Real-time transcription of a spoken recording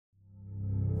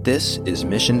This is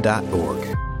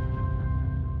Mission.org.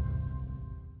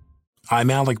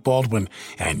 I'm Alec Baldwin,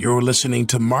 and you're listening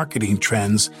to Marketing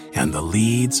Trends and the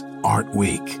Leads Aren't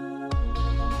Weak.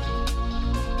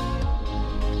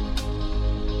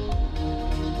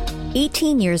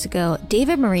 "18 years ago,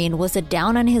 David Marine was a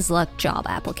down-on-his-luck job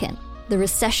applicant. The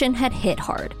recession had hit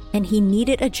hard, and he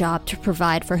needed a job to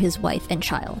provide for his wife and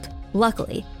child.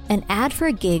 Luckily, an ad for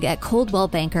a gig at Coldwell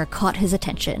Banker caught his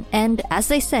attention, and as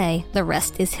they say, the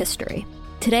rest is history.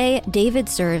 Today, David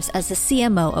serves as the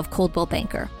CMO of Coldwell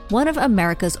Banker, one of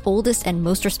America's oldest and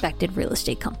most respected real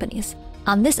estate companies.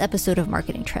 On this episode of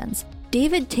Marketing Trends,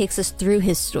 David takes us through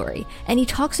his story, and he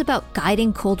talks about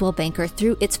guiding Coldwell Banker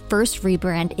through its first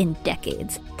rebrand in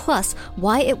decades, plus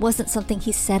why it wasn't something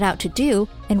he set out to do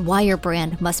and why your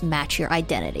brand must match your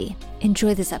identity.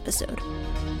 Enjoy this episode.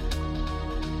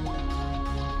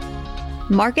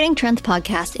 Marketing Trends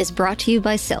Podcast is brought to you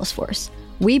by Salesforce.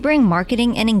 We bring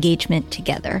marketing and engagement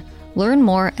together. Learn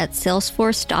more at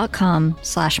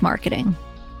salesforce.com/marketing.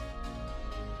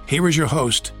 Here is your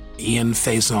host, Ian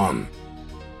Faison.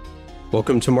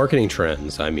 Welcome to Marketing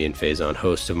Trends. I'm Ian Faison,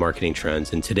 host of Marketing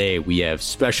Trends, and today we have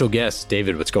special guest,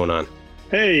 David. What's going on?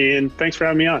 Hey, Ian. Thanks for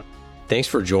having me on. Thanks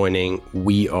for joining.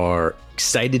 We are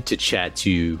excited to chat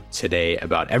to you today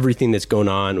about everything that's going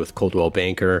on with Coldwell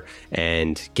Banker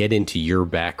and get into your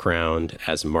background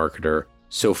as a marketer.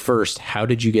 So first, how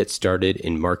did you get started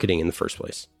in marketing in the first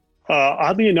place?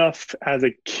 Oddly enough, as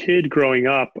a kid growing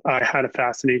up, I had a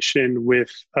fascination with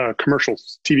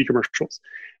commercials, TV commercials.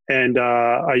 And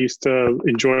I used to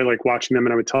enjoy watching them,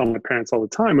 and I would tell my parents all the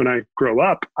time, when I grow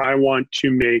up, I want to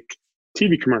make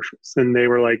TV commercials. And they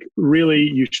were like, really,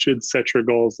 you should set your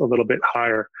goals a little bit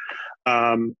higher.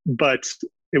 But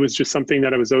it was just something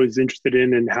that I was always interested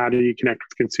in, and how do you connect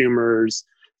with consumers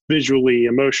visually,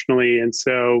 emotionally. And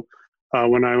so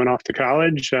when I went off to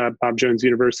college at Bob Jones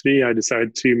University, I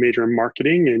decided to major in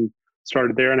marketing and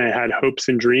started there. And I had hopes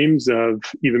and dreams of,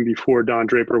 even before Don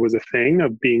Draper was a thing,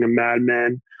 of being a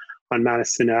madman on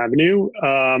Madison Avenue.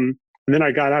 And then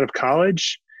I got out of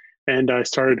college and I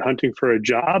started hunting for a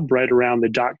job right around the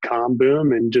 .com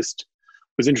boom, and just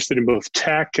was interested in both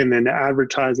tech and then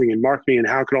advertising and marketing, and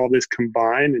how could all this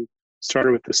combine, and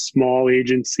started with a small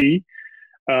agency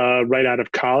right out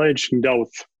of college, and dealt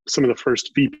with some of the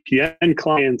first VPN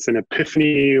clients, and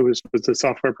Epiphany was the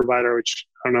software provider, which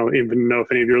I don't even know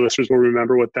if any of your listeners will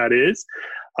remember what that is,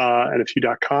 and a few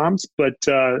 .coms. But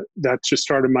that just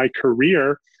started my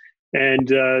career. And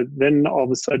then all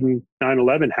of a sudden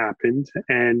 9/11 happened,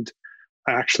 and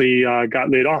I actually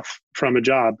got laid off from a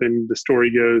job. And the story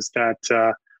goes that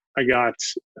I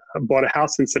bought a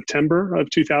house in September of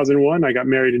 2001. I got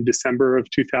married in December of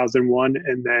 2001.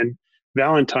 And then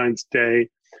Valentine's Day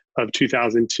of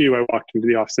 2002, I walked into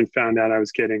the office and found out I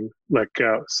was getting let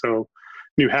go. So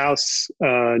new house,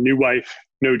 new wife,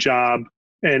 no job.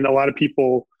 And a lot of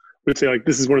people would say,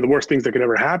 this is one of the worst things that could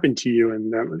ever happen to you.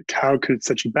 And how could it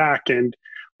set you back? And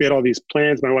we had all these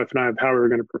plans, my wife and I, of how we were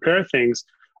going to prepare things.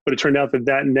 But it turned out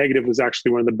that negative was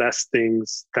actually one of the best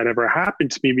things that ever happened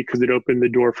to me, because it opened the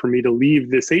door for me to leave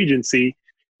this agency.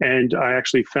 And I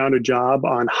actually found a job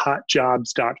on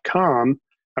hotjobs.com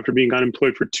after being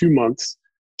unemployed for 2 months,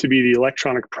 to be the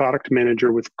electronic product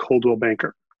manager with Coldwell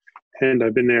Banker. And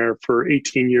I've been there for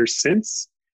 18 years since.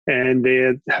 And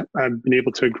I've been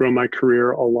able to grow my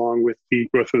career along with the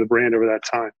growth of the brand over that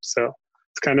time. So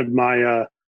it's kind of my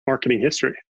marketing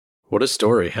history. What a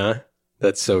story, huh?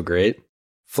 That's so great.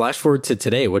 Flash forward to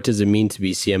today. What does it mean to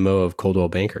be CMO of Coldwell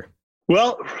Banker?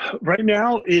 Well, right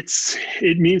now it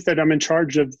means that I'm in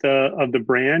charge of the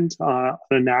brand on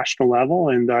a national level,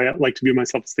 and I like to view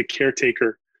myself as the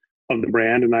caretaker of the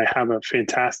brand. And I have a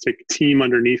fantastic team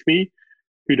underneath me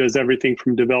who does everything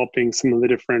from developing some of the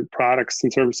different products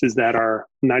and services that our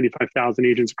 95,000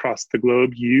 agents across the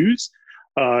globe use,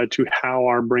 to how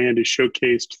our brand is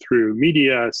showcased through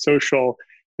media, social,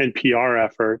 and PR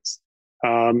efforts.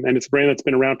 And it's a brand that's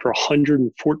been around for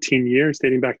 114 years,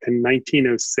 dating back to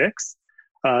 1906.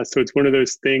 So it's one of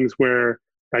those things where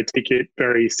I take it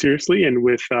very seriously, and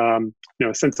with a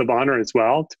sense of honor as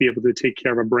well, to be able to take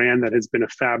care of a brand that has been a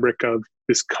fabric of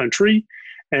this country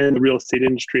and the real estate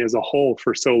industry as a whole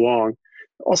for so long.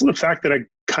 Also, the fact that I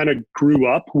kind of grew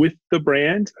up with the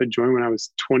brand. I joined when I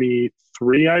was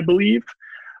 23, I believe.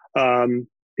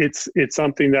 It's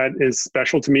something that is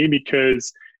special to me,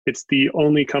 because it's the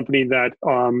only company that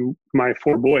my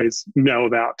 4 boys know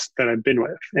about, that I've been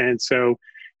with. And so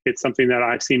it's something that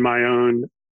I've seen my own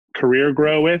career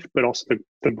grow with, but also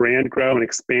the brand grow and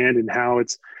expand, and how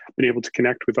it's been able to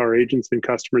connect with our agents and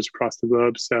customers across the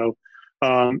globe. So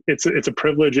it's a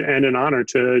privilege and an honor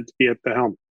to be at the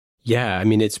helm. Yeah, I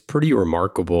mean, it's pretty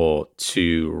remarkable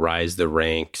to rise the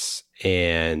ranks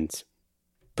and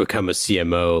become a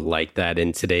CMO like that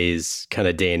in today's kind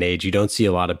of day and age. You don't see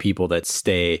a lot of people that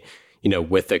stay,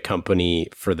 with a company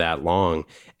for that long.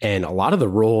 And a lot of the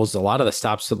roles, a lot of the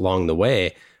stops along the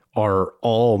way are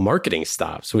all marketing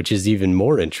stops, which is even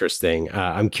more interesting.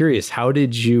 I'm curious, how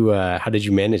did you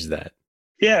manage that?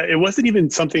 Yeah, it wasn't even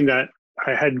something that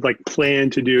I had like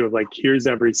planned to do of like, here's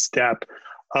every step.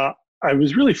 I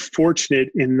was really fortunate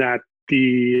in that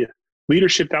the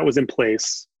leadership that was in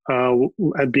place,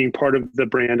 being part of the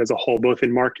brand as a whole, both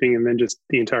in marketing and then just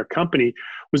the entire company,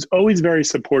 was always very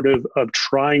supportive of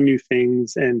trying new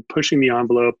things and pushing the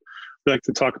envelope. We like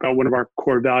to talk about one of our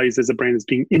core values as a brand as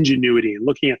being ingenuity and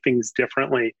looking at things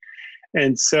differently.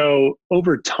 And so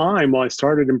over time, while I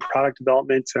started in product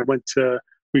development, I went to,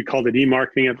 we called it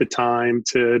e-marketing at the time,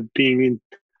 to being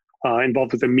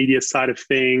involved with the media side of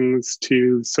things,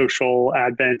 to social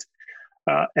advent.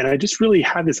 And I just really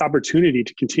had this opportunity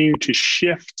to continue to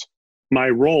shift my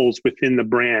roles within the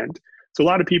brand. So a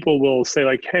lot of people will say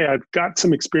like, hey, I've got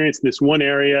some experience in this one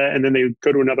area, and then they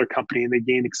go to another company and they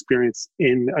gain experience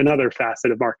in another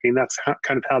facet of marketing. That's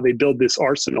kind of how they build this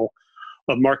arsenal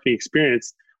of marketing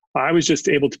experience. I was just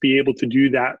able to do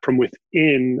that from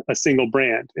within a single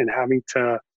brand and having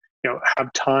to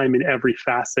have time in every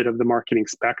facet of the marketing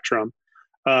spectrum.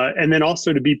 And then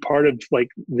also to be part of like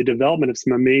the development of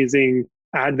some amazing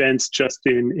advents just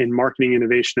in marketing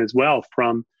innovation as well,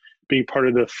 from being part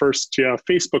of the first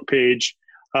Facebook page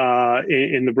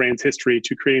in the brand's history,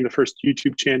 to creating the first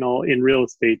YouTube channel in real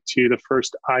estate, to the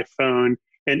first iPhone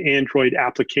and Android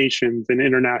applications and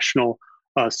international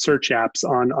search apps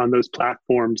on those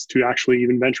platforms, to actually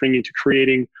even venturing into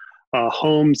creating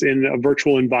homes in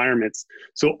virtual environments.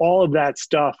 So all of that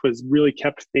stuff was really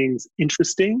kept things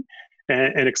interesting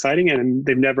and exciting. And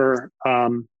I've never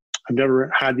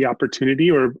had the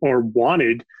opportunity or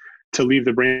wanted to leave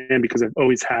the brand, because I've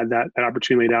always had that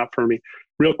opportunity laid out for me.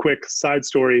 Real quick side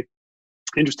story.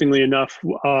 Interestingly enough,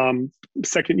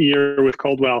 second year with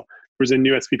Coldwell, there was a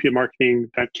new SVP of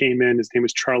marketing that came in. His name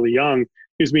was Charlie Young.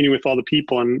 He was meeting with all the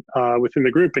people and within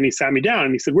the group, and he sat me down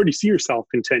and he said, "Where do you see yourself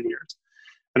in 10 years?"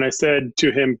 And I said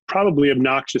to him, probably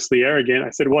obnoxiously arrogant, I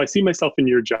said, "Well, I see myself in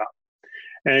your job."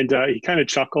 And he kind of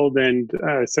chuckled and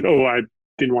said, "Oh, I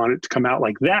didn't want it to come out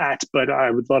like that, but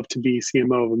I would love to be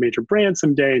CMO of a major brand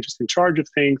someday and just in charge of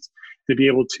things, to be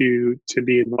able to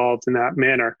be involved in that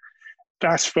manner."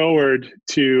 Fast forward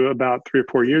to about 3 or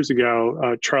 4 years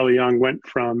ago, Charlie Young went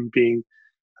from being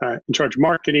in charge of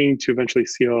marketing to eventually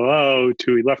COO,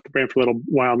 to he left the brand for a little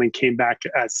while and then came back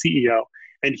as CEO.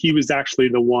 And he was actually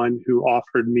the one who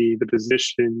offered me the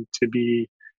position to be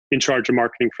in charge of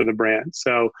marketing for the brand.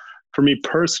 So for me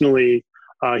personally,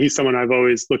 he's someone I've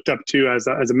always looked up to as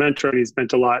a mentor, and he's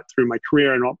meant a lot through my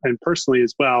career and personally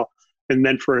as well. And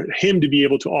then for him to be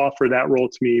able to offer that role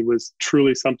to me was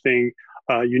truly something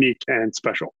unique and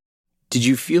special. Did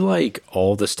you feel like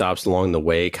all the stops along the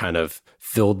way kind of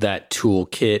filled that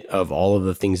toolkit of all of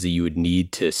the things that you would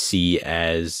need to see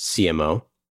as CMO?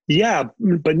 Yeah,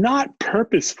 but not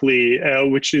purposefully,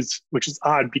 which is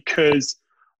odd, because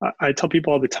I tell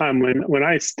people all the time, when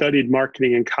I studied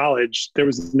marketing in college, there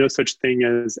was no such thing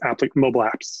as mobile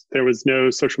apps. There was no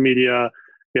social media.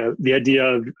 The idea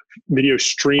of video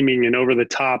streaming and over the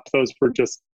top, those were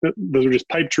just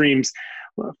pipe dreams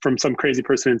from some crazy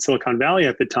person in Silicon Valley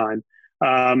at the time.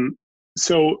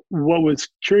 So what was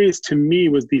curious to me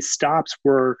was these stops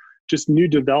were just new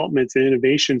developments and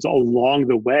innovations along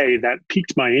the way that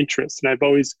piqued my interest. And I've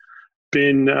always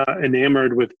been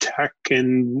enamored with tech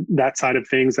and that side of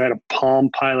things. I had a Palm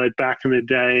Pilot back in the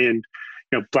day, and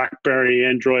BlackBerry,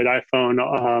 Android,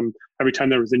 iPhone. Every time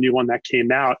there was a new one that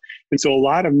came out, and so a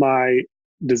lot of my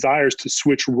desires to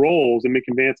switch roles and make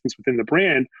advancements within the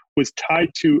brand was tied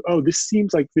to, this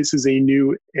seems like this is a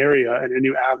new area and a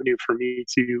new avenue for me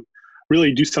to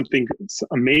really do something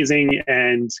amazing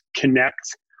and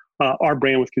connect our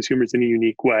brand with consumers in a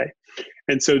unique way.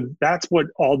 And so that's what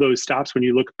all those stops, when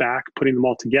you look back, putting them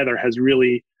all together, has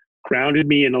really grounded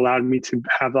me and allowed me to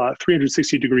have a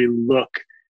 360-degree look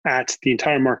at the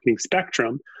entire marketing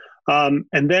spectrum. And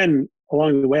then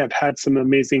along the way, I've had some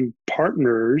amazing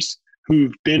partners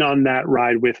who've been on that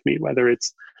ride with me, whether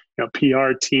it's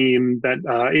PR team,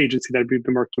 that agency that we've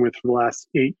been working with for the last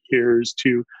 8 years,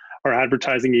 to our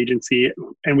advertising agency.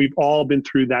 And we've all been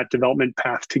through that development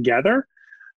path together.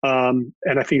 And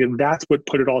I think that's what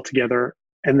put it all together.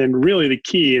 And then really the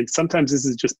key, and sometimes this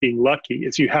is just being lucky,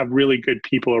 is you have really good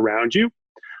people around you,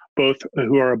 both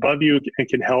who are above you and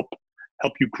can help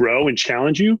you grow and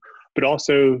challenge you, but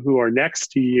also who are next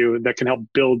to you that can help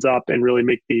build up and really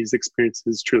make these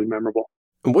experiences truly memorable.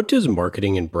 And what does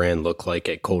marketing and brand look like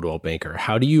at Coldwell Banker?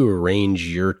 How do you arrange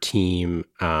your team?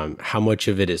 How much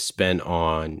of it is spent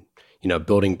on,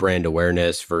 building brand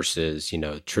awareness versus,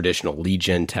 traditional lead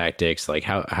gen tactics? Like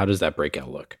how does that breakout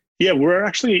look? Yeah, we're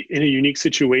actually in a unique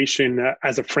situation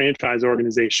as a franchise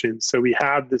organization. So we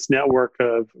have this network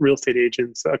of real estate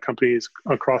agents, companies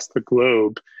across the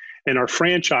globe, and our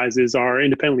franchises are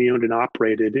independently owned and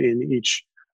operated in each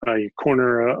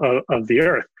corner of the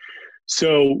earth.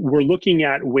 So we're looking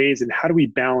at ways and how do we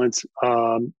balance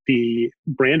the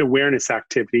brand awareness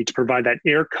activity to provide that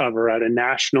air cover at a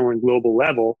national and global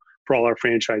level for all our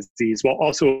franchisees, while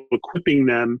also equipping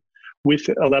them with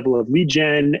a level of lead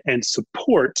gen and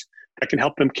support that can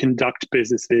help them conduct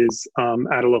businesses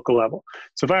at a local level.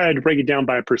 So if I had to break it down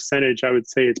by a percentage, I would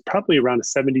say it's probably around a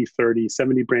 70-30,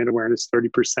 70 brand awareness,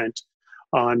 30%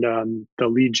 on the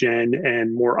lead gen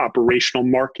and more operational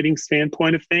marketing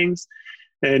standpoint of things.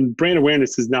 And brand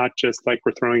awareness is not just like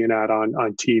we're throwing an ad on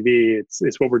TV.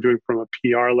 It's what we're doing from a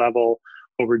PR level,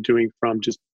 what we're doing from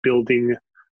just building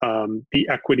the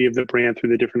equity of the brand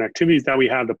through the different activities that we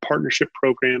have, the partnership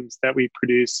programs that we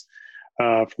produce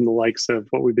from the likes of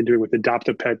what we've been doing with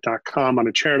AdoptAPet.com on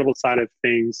a charitable side of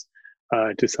things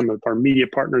to some of our media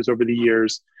partners over the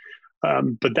years.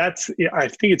 But I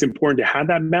think it's important to have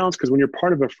that balance because when you're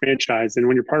part of a franchise and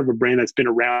when you're part of a brand that's been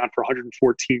around for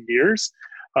 114 years,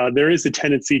 there is a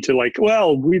tendency to like,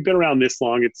 well, we've been around this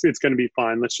long. It's going to be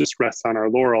fine. Let's just rest on our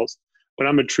laurels. But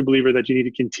I'm a true believer that you need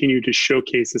to continue to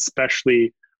showcase,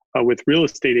 especially with real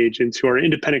estate agents who are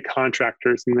independent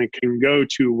contractors and they can go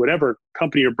to whatever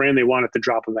company or brand they want at the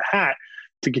drop of a hat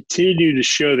to continue to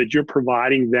show that you're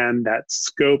providing them that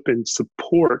scope and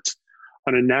support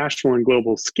on a national and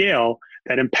global scale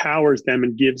that empowers them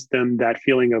and gives them that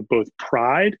feeling of both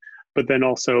pride, but then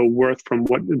also worth from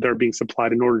what they're being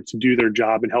supplied in order to do their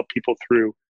job and help people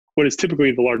through what is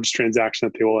typically the largest transaction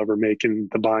that they will ever make in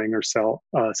the buying or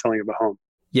selling of a home.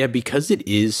 Yeah, because it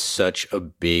is such a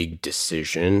big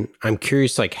decision, I'm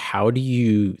curious, like, how do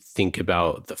you think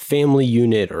about the family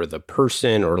unit or the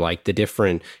person or like the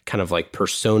different kind of like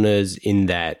personas in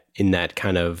that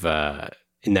kind of,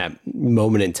 in that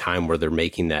moment in time where they're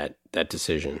making that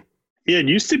decision? Yeah, it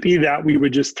used to be that we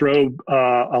would just throw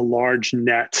a large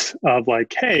net of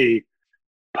like, hey,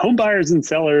 home buyers and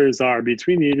sellers are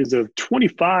between the ages of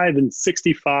 25 and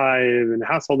 65 and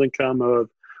household income of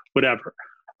whatever.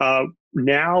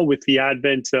 Now, with the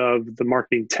advent of the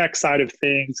marketing tech side of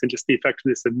things and just the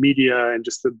effectiveness of media and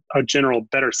just a general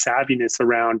better savviness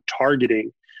around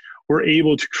targeting, we're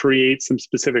able to create some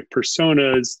specific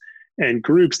personas and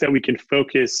groups that we can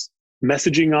focus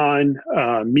messaging on,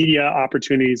 media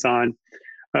opportunities on.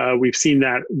 We've seen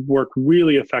that work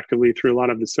really effectively through a lot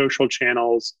of the social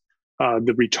channels,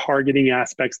 the retargeting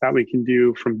aspects that we can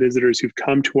do from visitors who've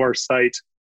come to our site,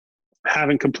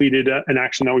 haven't completed an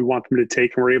action that we want them to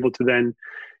take, and we're able to then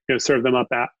serve them up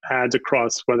ads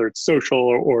across whether it's social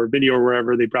or video or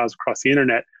wherever they browse across the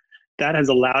internet. That has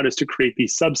allowed us to create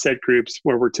these subset groups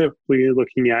where we're typically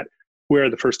looking at where are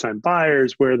the first-time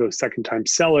buyers, where are those second-time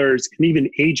sellers, and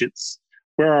even agents.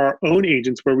 Where are our own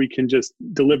agents where we can just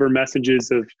deliver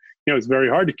messages of, it's very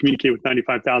hard to communicate with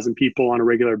 95,000 people on a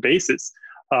regular basis,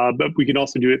 but we can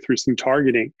also do it through some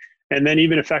targeting. And then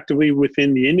even effectively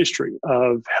within the industry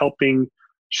of helping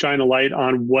shine a light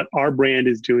on what our brand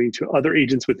is doing to other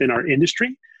agents within our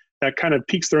industry, that kind of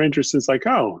piques their interest. It's like,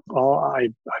 oh, well,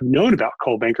 I've known about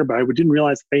Coldwell Banker, but I didn't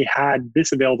realize they had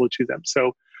this available to them.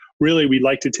 So really, we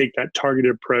like to take that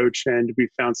targeted approach, and we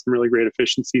found some really great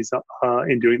efficiencies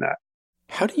in doing that.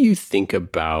 How do you think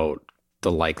about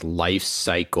the life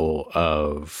cycle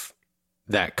of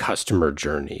that customer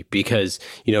journey? Because,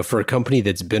 for a company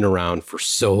that's been around for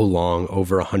so long,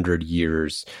 over 100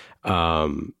 years,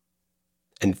 and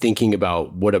thinking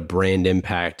about what a brand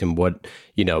impact and what,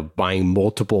 buying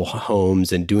multiple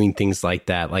homes and doing things like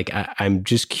that, I'm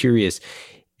just curious.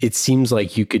 It seems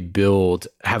like you could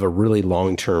have a really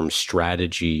long-term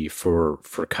strategy for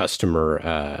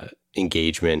customer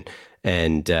engagement,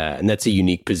 and that's a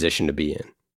unique position to be in.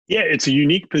 Yeah, it's a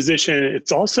unique position.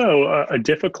 It's also a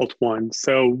difficult one.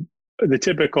 So the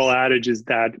typical adage is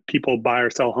that people buy or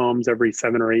sell homes every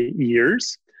 7 or 8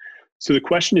 years. So the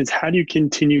question is, how do you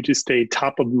continue to stay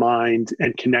top of mind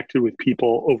and connected with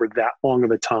people over that long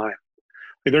of a time?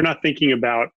 They're not thinking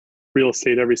about real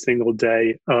estate every single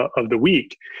day of the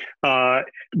week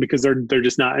because they're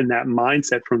just not in that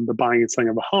mindset from the buying and selling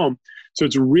of a home. So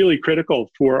it's really critical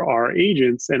for our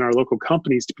agents and our local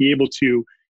companies to be able to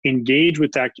engage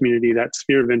with that community, that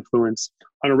sphere of influence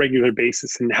on a regular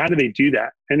basis. And how do they do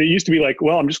that? And it used to be like,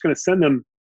 well, I'm just going to send them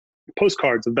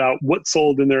postcards about what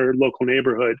sold in their local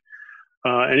neighborhood.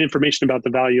 and information about the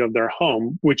value of their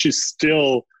home, which is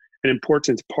still an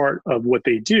important part of what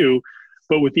they do.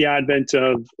 But with the advent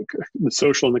of the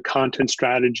social and the content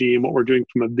strategy and what we're doing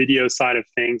from a video side of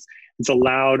things, it's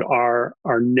allowed our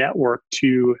network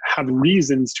to have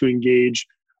reasons to engage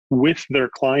with their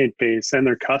client base and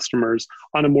their customers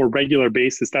on a more regular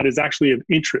basis that is actually of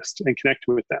interest and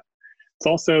connecting with them. It's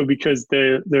also because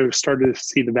they're starting to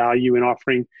see the value in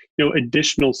offering,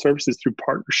 additional services through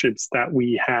partnerships that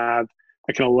we have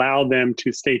that can allow them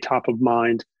to stay top of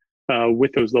mind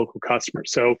with those local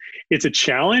customers. So it's a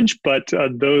challenge, but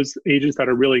those agents that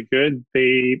are really good,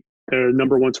 their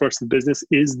number one source of business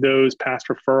is those past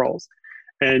referrals.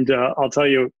 And I'll tell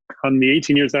you, on the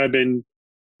 18 years that I've been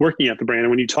working at the brand,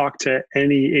 and when you talk to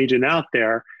any agent out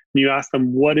there, and you ask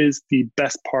them what is the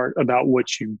best part about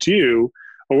what you do,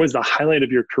 or what is the highlight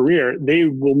of your career, they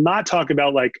will not talk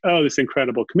about like, oh, this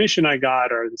incredible commission I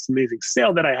got or this amazing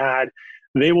sale that I had.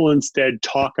 They will instead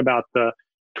talk about the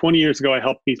 20 years ago, I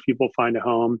helped these people find a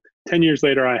home. 10 years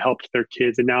later, I helped their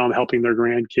kids, and now I'm helping their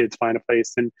grandkids find a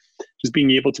place, and just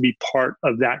being able to be part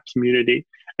of that community.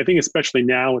 I think especially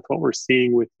now with what we're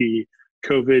seeing with the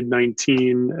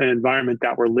COVID-19 environment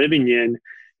that we're living in,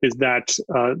 is that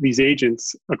these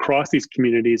agents across these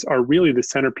communities are really the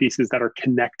centerpieces that are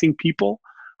connecting people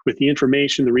with the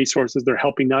information, the resources. They're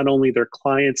helping not only their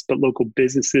clients, but local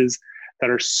businesses that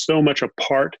are so much a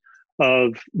part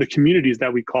of the communities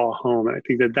that we call home. And I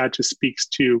think that just speaks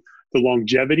to the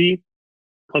longevity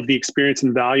of the experience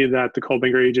and value that the Coldwell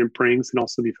Banker agent brings, and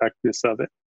also the effectiveness of it.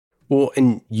 Well,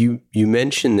 and you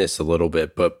mentioned this a little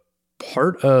bit, but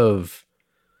part of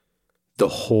the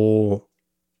whole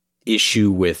issue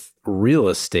with real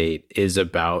estate is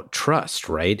about trust,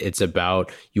 right? It's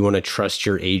about, you want to trust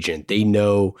your agent. They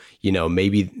know,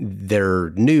 maybe they're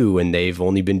new and they've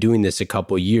only been doing this a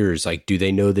couple of years. Like, do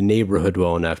they know the neighborhood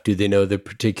well enough? Do they know the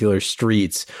particular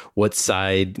streets? What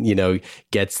side,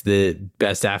 gets the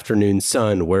best afternoon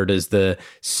sun? Where does the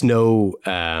snow,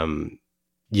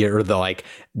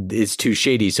 it's too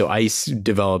shady, so ice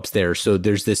develops there. So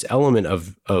there's this element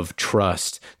of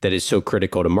trust that is so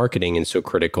critical to marketing and so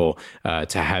critical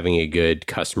to having a good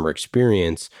customer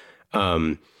experience.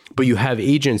 But you have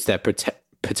agents that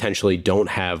potentially don't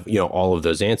have all of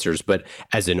those answers, but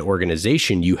as an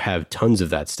organization, you have tons of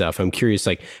that stuff. I'm curious,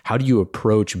 how do you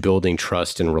approach building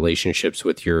trust and relationships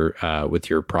with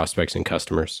your prospects and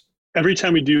customers? Every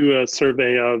time we do a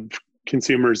survey of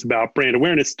consumers about brand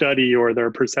awareness study or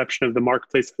their perception of the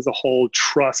marketplace as a whole,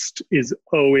 trust is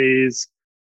always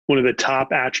one of the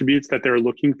top attributes that they're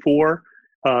looking for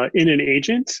in an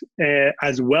agent,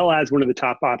 as well as one of the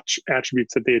top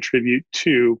attributes that they attribute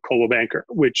to Coldwell Banker,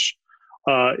 which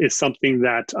is something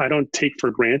that I don't take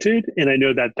for granted. And I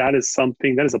know that is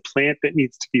a plant that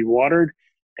needs to be watered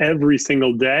every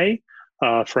single day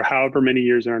for however many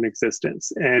years are in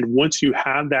existence. And once you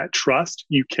have that trust,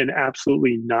 you can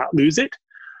absolutely not lose it.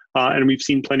 And we've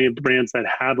seen plenty of brands that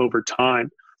have over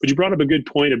time. But you brought up a good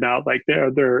point about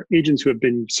there are agents who have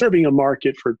been serving a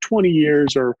market for 20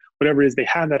 years or whatever it is. They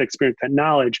have that experience, that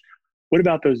knowledge. What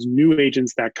about those new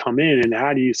agents that come in, and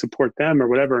how do you support them or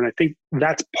whatever? And I think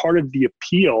that's part of the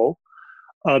appeal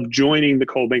of joining the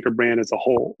Coldwell Banker brand as a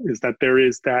whole, is that there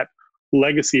is that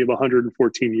legacy of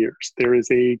 114 years. There is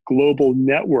a global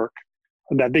network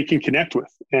that they can connect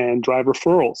with and drive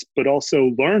referrals, but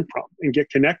also learn from and get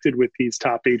connected with these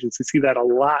top agents. We see that a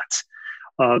lot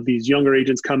of these younger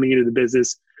agents coming into the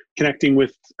business, connecting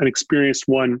with an experienced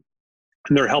one,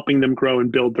 and they're helping them grow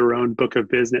and build their own book of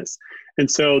business.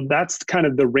 And so that's kind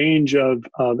of the range of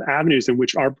avenues in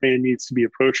which our brand needs to be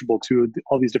approachable to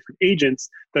all these different agents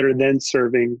that are then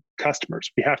serving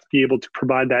customers. We have to be able to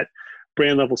provide that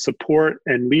brand level support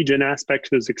and lead gen aspect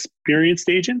to those experienced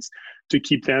agents to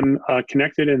keep them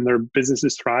connected and their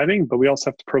businesses thriving. But we also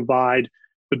have to provide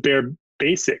the bare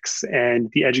basics and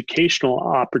the educational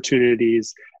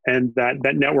opportunities and that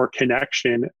network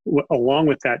connection along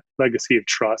with that legacy of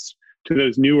trust to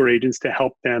those newer agents to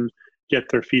help them get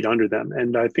their feet under them.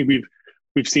 And I think we've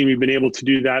been able to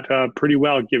do that pretty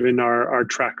well given our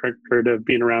track record of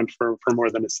being around for more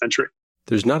than a century.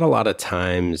 There's not a lot of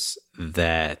times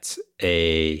that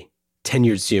a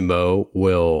tenured CMO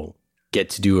will get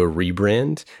to do a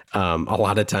rebrand. A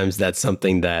lot of times that's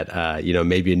something that,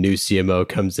 maybe a new CMO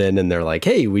comes in and they're like,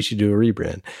 hey, we should do a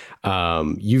rebrand.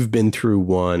 You've been through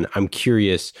one. I'm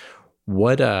curious,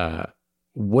 what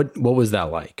was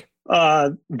that like?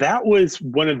 That was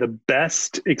one of the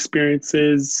best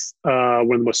experiences,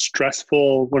 one of the most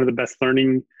stressful, one of the best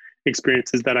learning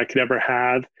experiences that I could ever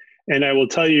have. And I will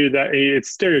tell you that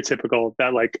it's stereotypical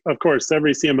that, of course,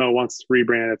 every CMO wants to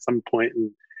rebrand at some point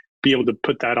and be able to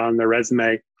put that on their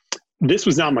resume. This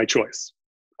was not my choice.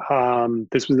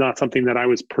 This was not something that I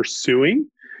was pursuing.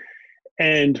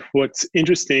 And what's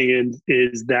interesting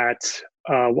is that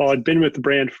while I'd been with the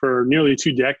brand for nearly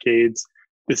 2 decades,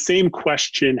 the same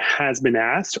question has been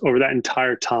asked over that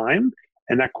entire time.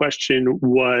 And that question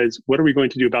was, what are we going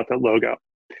to do about that logo?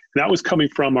 And that was coming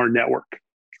from our network.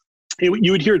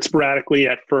 You would hear it sporadically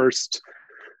at first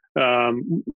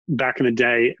back in the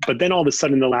day, but then all of a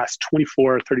sudden in the last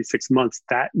 24 or 36 months,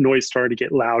 that noise started to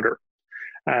get louder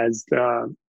as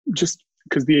just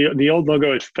because the old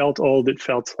logo, it felt old. It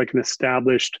felt like an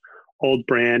established old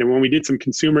brand. And when we did some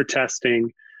consumer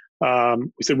testing,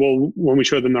 we said, well, when we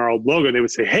showed them our old logo, they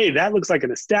would say, hey, that looks like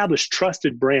an established,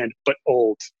 trusted brand, but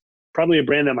old. Probably a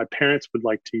brand that my parents would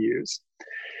like to use.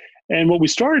 And what we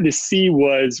started to see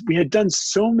was we had done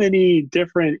so many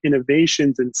different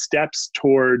innovations and steps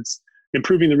towards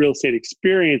improving the real estate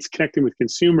experience, connecting with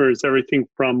consumers, everything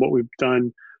from what we've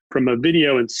done from a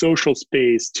video and social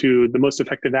space to the most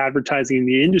effective advertising in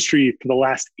the industry for the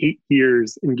last 8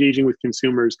 years, engaging with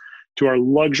consumers, to our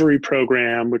luxury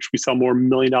program, which we sell more $1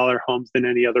 million homes than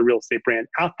any other real estate brand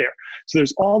out there. So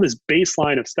there's all this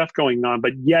baseline of stuff going on,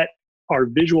 but yet our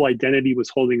visual identity was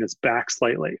holding us back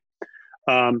slightly.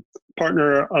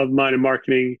 Partner of mine in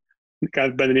marketing, a guy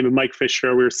by the name of Mike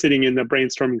Fisher, we were sitting in the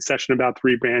brainstorming session about the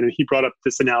rebrand, and he brought up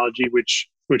this analogy, which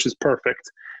is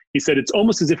perfect. He said, it's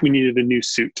almost as if we needed a new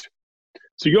suit.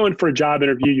 So you go in for a job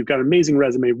interview, you've got an amazing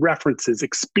resume, references,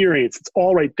 experience, it's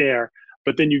all right there.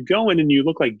 But then you go in and you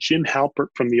look like Jim Halpert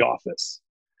from The Office.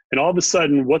 And all of a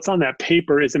sudden, what's on that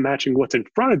paper isn't matching what's in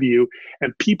front of you.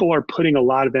 And people are putting a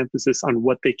lot of emphasis on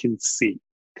what they can see.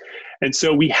 And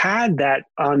so we had that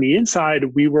on the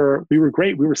inside. We were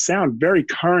great. We were sound, very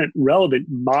current, relevant,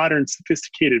 modern,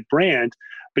 sophisticated brand,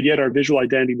 but yet our visual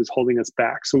identity was holding us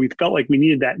back. So we felt like we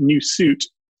needed that new suit.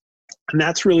 And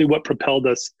that's really what propelled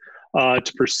us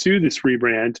to pursue this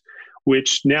rebrand,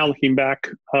 which now looking back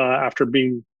after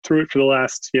being through it for the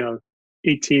last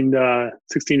 16 to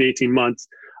 18 months,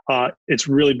 it's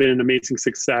really been an amazing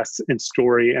success and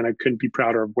story, and I couldn't be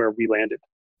prouder of where we landed.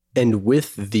 And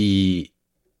with the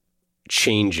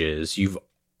changes, you've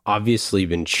obviously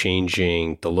been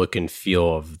changing the look and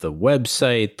feel of the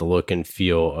website, the look and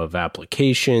feel of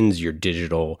applications, your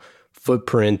digital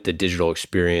footprint, the digital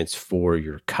experience for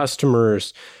your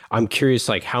customers. I'm curious,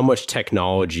 like, how much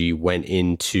technology went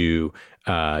into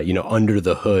under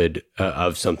the hood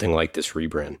of something like this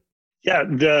rebrand? Yeah,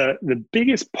 the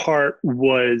biggest part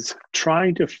was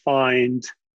trying to find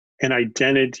an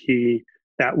identity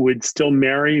that would still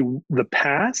marry the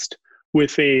past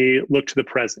with a look to the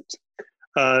present.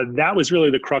 That was really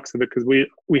the crux of it, because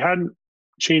we hadn't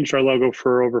changed our logo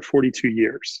for over 42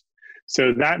 years.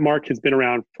 So that mark has been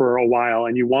around for a while,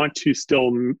 and you want to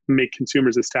still make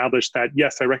consumers establish that,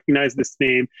 yes, I recognize this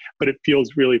name, but it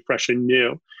feels really fresh and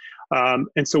new.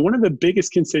 And so one of the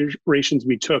biggest considerations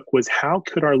we took was, how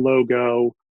could our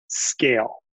logo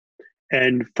scale?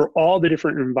 And for all the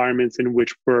different environments in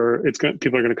which people are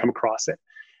going to come across it.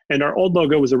 And our old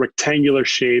logo was a rectangular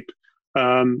shape.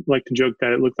 Like to joke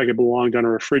that it looked like it belonged on a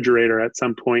refrigerator at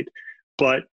some point,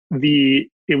 but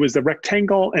it was a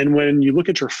rectangle. And when you look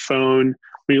at your phone,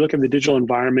 when you look at the digital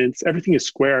environments, everything is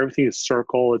square, everything is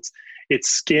circle. It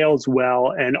scales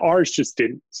well, and ours just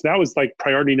didn't. So that was like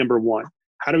priority number one.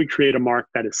 How do we create a mark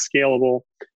that is scalable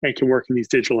and can work in these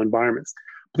digital environments?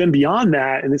 But then beyond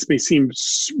that, and this may seem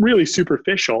really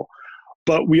superficial,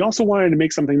 but we also wanted to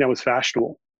make something that was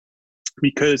fashionable,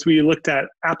 because we looked at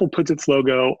Apple puts its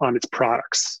logo on its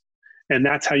products, and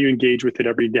that's how you engage with it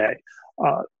every day.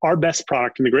 Our best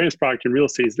product and the greatest product in real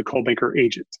estate is the Coldwell Banker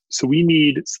Agent. So we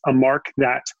need a mark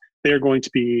that they're going to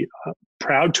be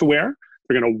proud to wear.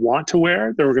 They're going to want to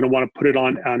wear. They're going to want to put it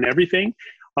on everything.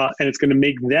 And it's going to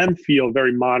make them feel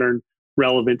very modern,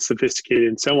 relevant, sophisticated,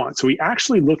 and so on. So we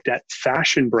actually looked at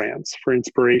fashion brands for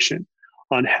inspiration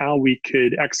on how we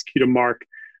could execute a mark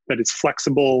that is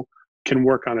flexible, can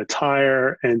work on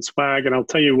attire and swag. And I'll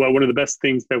tell you what, one of the best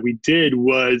things that we did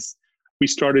was we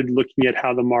started looking at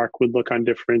how the mark would look on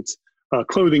different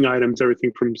clothing items,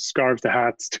 everything from scarves to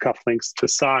hats to cufflinks to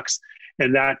socks.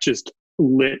 And that just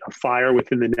lit a fire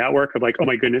within the network of like, oh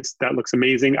my goodness, that looks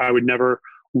amazing. I would never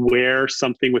wear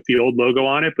something with the old logo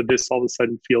on it, but this all of a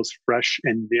sudden feels fresh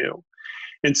and new.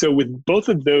 And so with both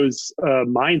of those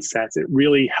mindsets, it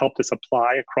really helped us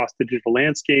apply across the digital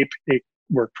landscape. It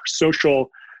worked for social,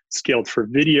 scaled for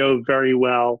video very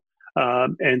well.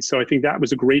 And so I think that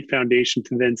was a great foundation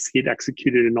to then see it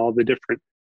executed in all the different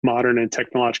modern and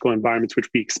technological environments which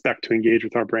we expect to engage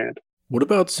with our brand. What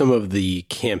about some of the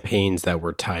campaigns that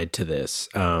were tied to this?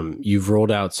 You've rolled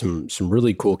out some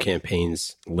really cool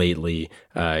campaigns lately.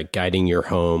 Guiding you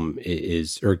home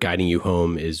is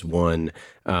one,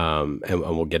 and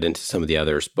we'll get into some of the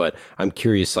others. But I'm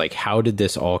curious, like, how did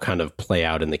this all kind of play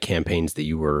out in the campaigns that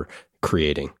you were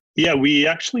creating? Yeah, we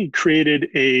actually created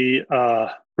a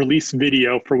release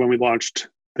video for when we launched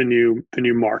the new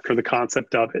mark, or the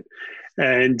concept of it,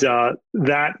 and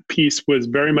that piece was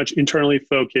very much internally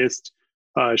focused.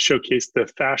 Showcased the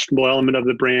fashionable element of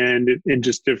the brand in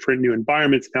just different new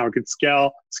environments and how it could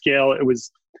scale. It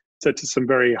was set to some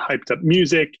very hyped up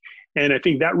music. And I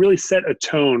think that really set a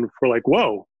tone for like,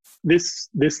 whoa, this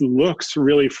looks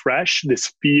really fresh.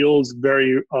 This feels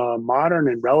very modern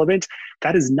and relevant.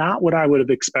 That is not what I would have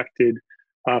expected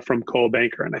from Coldwell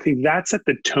Banker. And I think that set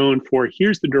the tone for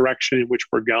here's the direction in which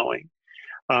we're going.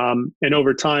 And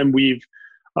over time, we've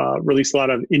released a lot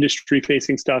of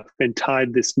industry-facing stuff and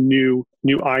tied this new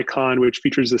icon, which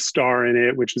features a star in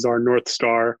it, which is our North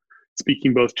Star,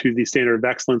 speaking both to the standard of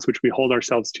excellence, which we hold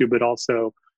ourselves to, but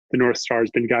also the North Star has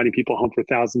been guiding people home for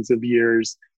thousands of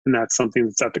years. And that's something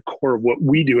that's at the core of what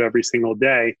we do every single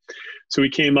day. So we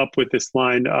came up with this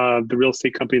line of the real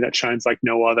estate company that shines like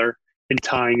no other, and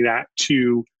tying that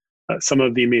to some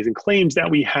of the amazing claims that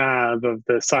we have of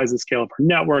the size and scale of our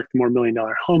network, the more $1 million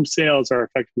home sales, our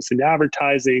effectiveness in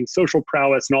advertising, social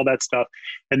prowess, and all that stuff.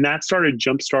 And that started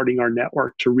jumpstarting our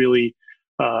network to really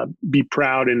be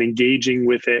proud and engaging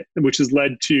with it, which has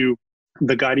led to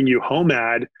the Guiding You Home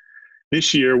ad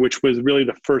this year, which was really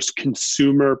the first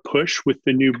consumer push with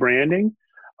the new branding,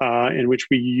 in which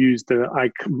we used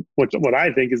what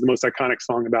I think is the most iconic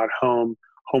song about home,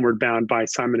 Homeward Bound by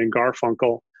Simon and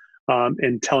Garfunkel.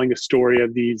 And telling a story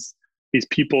of these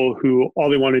people who all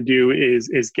they want to do is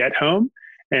get home,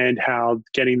 and how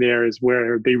getting there is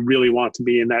where they really want to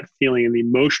be. And that feeling and the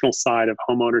emotional side of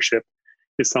home ownership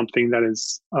is something that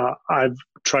is I've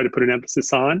tried to put an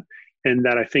emphasis on, and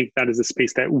that I think that is a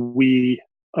space that we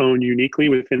own uniquely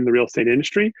within the real estate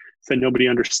industry, so that nobody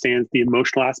understands the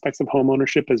emotional aspects of home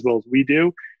ownership as well as we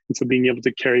do. And so being able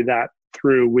to carry that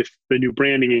through with the new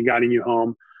branding and Guiding You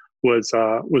Home was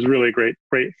really a great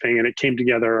thing, and it came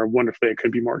together wonderfully. I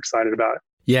couldn't be more excited about it.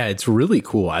 Yeah, it's really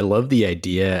cool. I love the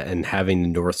idea, and having the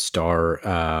North Star,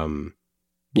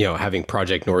 having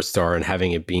Project North Star and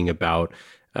having it being about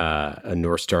a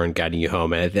North Star and guiding you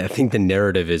home. And I think the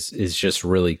narrative is just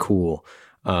really cool.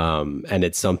 And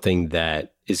it's something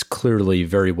that is clearly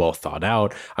very well thought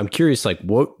out. I'm curious, like,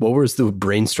 what was the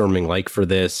brainstorming like for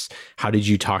this? How did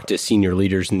you talk to senior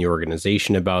leaders in the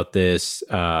organization about this?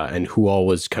 And who all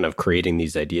was kind of creating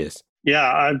these ideas?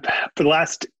 Yeah, for the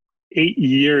last 8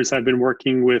 years, I've been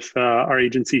working with our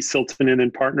agency, Siltanen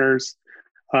and Partners,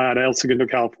 at El Segundo,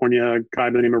 California, a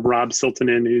guy by the name of Rob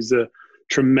Siltanen, who's a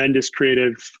tremendous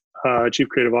chief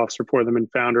creative officer for them and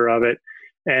founder of it.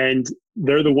 And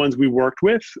they're the ones we worked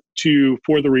with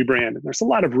for the rebrand. And there's a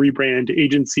lot of rebrand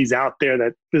agencies out there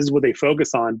that this is what they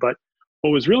focus on. But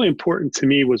what was really important to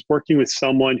me was working with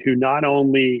someone who not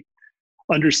only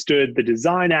understood the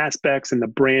design aspects and the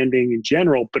branding in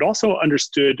general, but also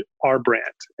understood our brand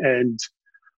and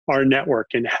our network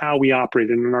and how we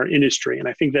operate in our industry. And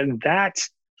I think that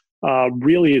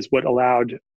really is what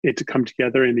allowed it to come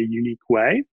together in a unique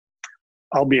way.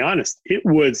 I'll be honest, it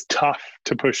was tough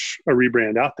to push a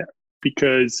rebrand out there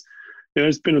because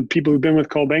there's been people who've been with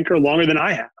Coldwell Banker longer than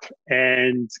I have,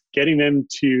 and getting them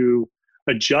to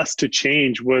adjust to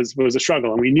change was a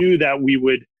struggle. And we knew that we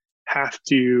would have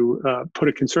to put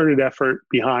a concerted effort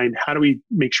behind how do we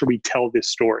make sure we tell this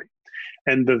story.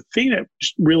 And the thing that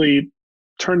really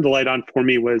turned the light on for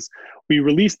me was we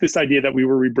released this idea that we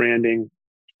were rebranding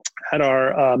at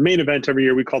our main event every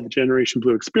year. We called the Generation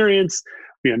Blue Experience.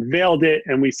 We unveiled it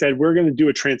and we said, we're going to do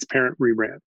a transparent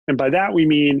rebrand. And by that, we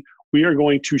mean we are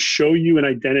going to show you an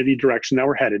identity direction that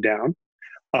we're headed down.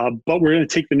 But we're going to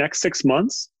take the next 6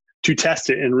 months to test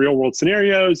it in real world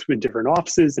scenarios with different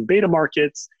offices and beta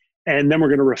markets. And then we're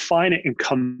going to refine it and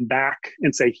come back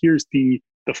and say, here's the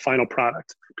final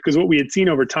product. Because what we had seen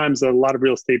over time is a lot of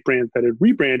real estate brands that had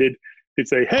rebranded, they'd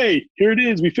say, hey, here it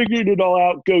is. We figured it all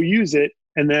out. Go use it.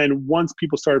 And then once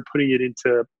people started putting it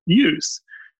into use,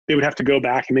 they would have to go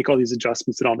back and make all these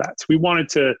adjustments and all that. So we wanted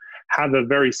to have a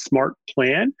very smart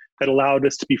plan that allowed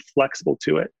us to be flexible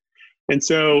to it. And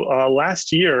so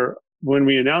last year, when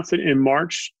we announced it in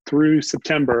March through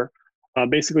September,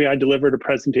 basically I delivered a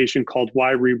presentation called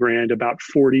Why Rebrand about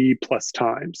 40 plus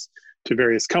times to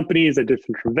various companies at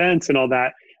different events and all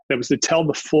that. That was to tell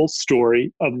the full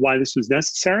story of why this was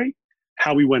necessary,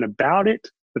 how we went about it,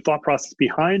 the thought process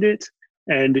behind it.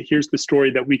 And here's the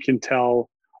story that we can tell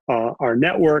our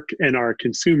network and our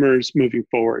consumers moving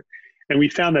forward. And we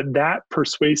found that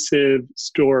persuasive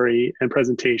story and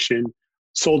presentation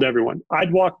sold everyone.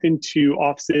 I'd walked into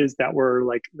offices that were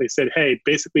like, they said, hey,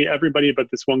 basically everybody but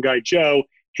this one guy, Joe,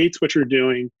 hates what you're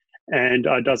doing and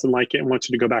doesn't like it and wants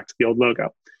you to go back to the old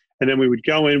logo. And then we would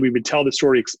go in, we would tell the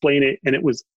story, explain it, and it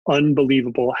was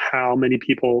unbelievable how many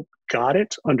people got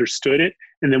it, understood it,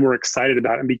 and then were excited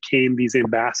about it and became these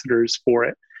ambassadors for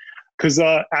it. Because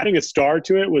adding a star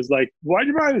to it was like, why'd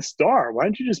you buy the star? Why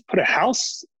don't you just put a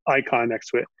house icon next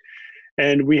to it?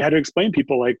 And we had to explain to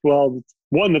people like, well,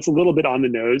 one, that's a little bit on the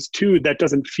nose. Two, that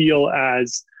doesn't feel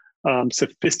as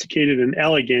sophisticated and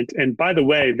elegant. And by the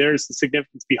way, there's the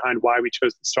significance behind why we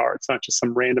chose the star. It's not just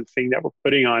some random thing that we're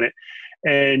putting on it.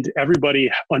 And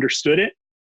everybody understood it.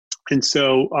 And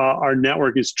so our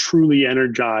network is truly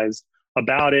energized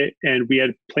about it. And we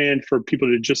had planned for people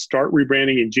to just start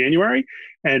rebranding in January.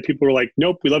 And people were like,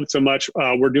 nope, we love it so much.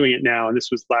 We're doing it now. And this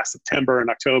was last September and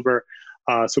October.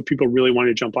 So people really wanted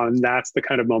to jump on. And that's the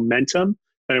kind of momentum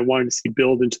that I wanted to see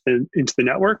build into the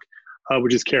network,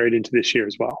 which is carried into this year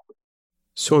as well.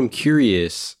 So I'm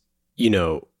curious,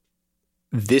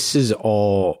 this is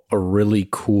all a really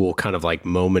cool kind of like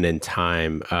moment in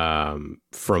time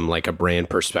from like a brand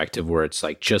perspective where it's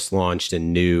like just launched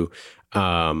and new.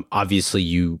 Obviously,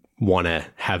 you want to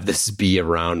have this be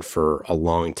around for a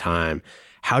long time.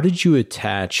 How did you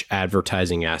attach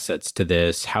advertising assets to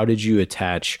this? How did you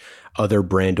attach other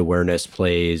brand awareness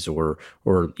plays or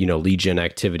lead gen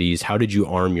activities? How did you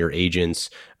arm your agents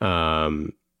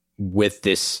with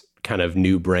this kind of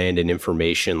new brand and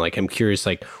information? Like, I'm curious,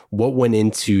 like what went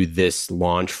into this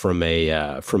launch from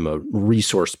a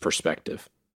resource perspective?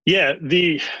 Yeah,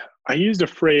 I used a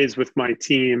phrase with my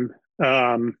team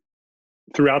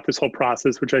throughout this whole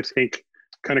process, which I think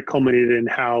kind of culminated in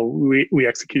how we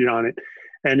executed on it.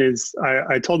 And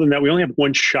I told them that we only have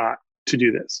one shot to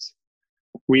do this.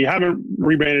 We haven't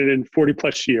rebranded in 40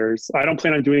 plus years. I don't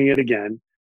plan on doing it again.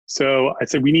 So I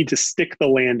said, we need to stick the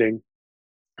landing.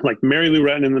 Like Mary Lou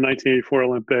Retton in the 1984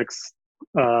 Olympics,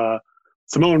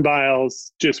 Simone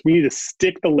Biles, we need to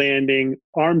stick the landing,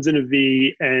 arms in a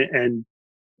V, and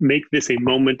make this a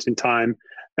moment in time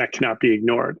that cannot be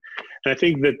ignored. And I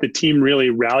think that the team really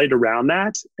rallied around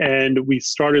that. And we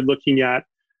started looking at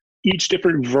each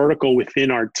different vertical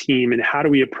within our team and how do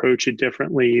we approach it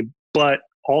differently, but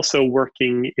also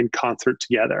working in concert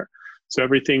together. So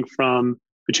everything from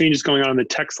the changes going on the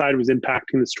tech side was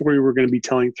impacting the story we're going to be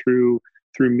telling through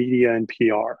media and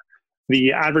PR.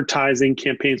 The advertising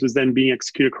campaigns was then being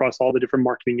executed across all the different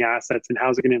marketing assets and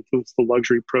how's it going to influence the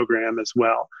luxury program as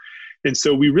well. And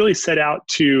so we really set out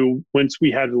to, once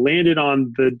we had landed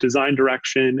on the design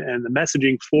direction and the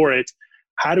messaging for it,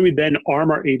 how do we then arm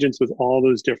our agents with all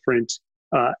those different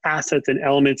assets and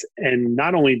elements and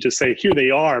not only just say, here they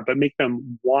are, but make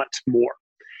them want more.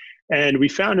 And we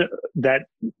found that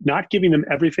not giving them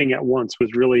everything at once was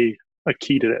really a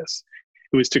key to this.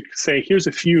 It was to say, here's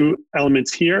a few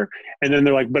elements here. And then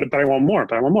they're like, but I want more,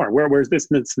 Where's this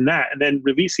and this and that? And then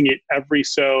releasing it every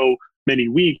so many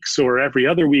weeks or every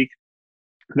other week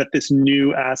that this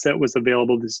new asset was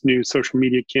available, this new social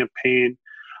media campaign.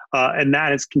 And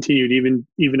that has continued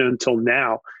even until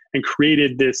now and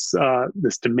created this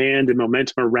demand and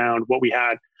momentum around what we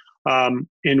had.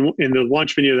 In the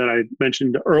launch video that I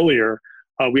mentioned earlier,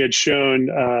 we had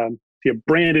shown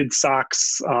branded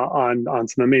socks on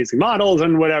some amazing models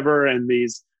and whatever, and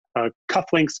these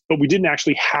cufflinks, but we didn't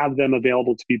actually have them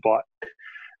available to be bought.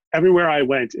 Everywhere I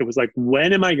went, it was like,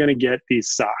 when am I going to get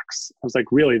these socks? I was like,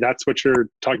 really? That's what you're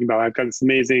talking about? I've got this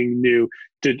amazing new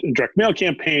direct mail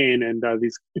campaign and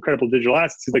these incredible digital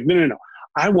assets. He's like, no.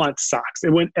 I want socks.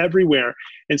 It went everywhere.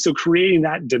 And so creating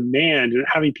that demand and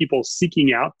having people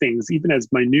seeking out things, even as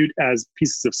minute as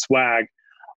pieces of swag,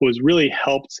 was really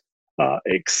helped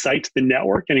excite the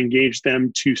network and engage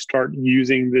them to start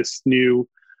using this new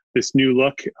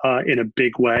look in a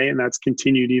big way. And that's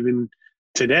continued even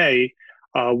today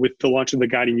with the launch of the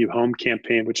Guiding You Home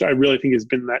campaign, which I really think has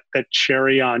been that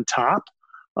cherry on top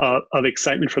of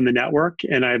excitement from the network.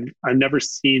 And I've never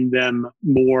seen them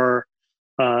more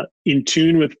in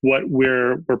tune with what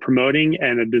we're promoting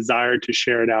and a desire to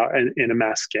share it out in a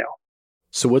mass scale.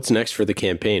 So what's next for the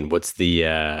campaign? What's the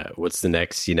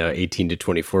next 18 to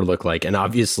 24 look like? And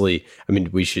obviously, I mean,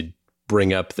 we should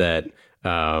bring up that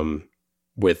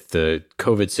with the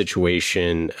COVID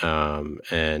situation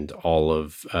and all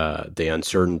of the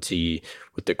uncertainty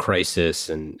with the crisis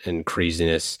and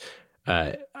craziness,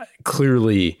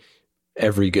 clearly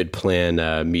every good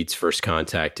plan meets first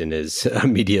contact and is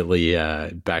immediately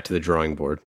back to the drawing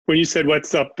board. When you said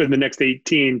what's up in the next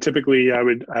 18, typically I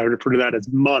would refer to that as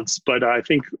months. But I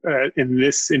think in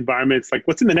this environment, it's like,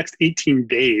 what's in the next 18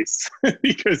 days?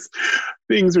 Because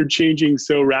things are changing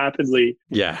so rapidly.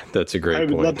 Yeah, that's a great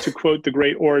point. I would love to quote the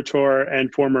great orator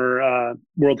and former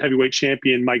world heavyweight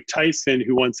champion Mike Tyson,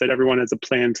 who once said, everyone has a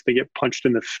plan until they get punched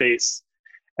in the face.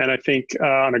 And I think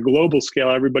on a global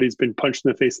scale, everybody's been punched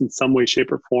in the face in some way,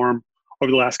 shape, or form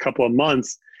over the last couple of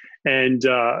months. And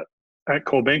at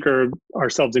Coldwell Banker,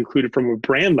 ourselves included, from a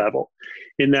brand level,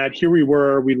 in that here we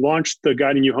were, we launched the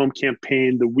Guiding You Home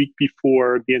campaign the week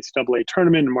before the NCAA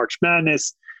tournament in March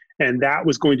Madness, and that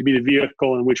was going to be the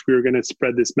vehicle in which we were going to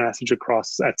spread this message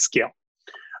across at scale.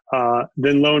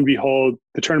 Then lo and behold,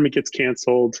 the tournament gets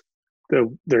canceled.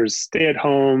 There's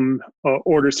stay-at-home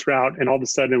orders throughout, and all of a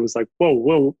sudden it was like,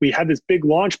 whoa, we had this big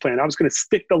launch plan. I was going to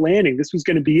stick the landing. This was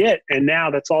going to be it, and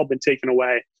now that's all been taken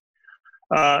away.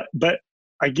 But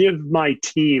I give my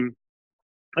team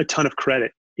a ton of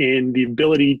credit in the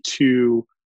ability to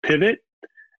pivot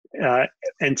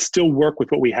and still work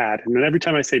with what we had. And then every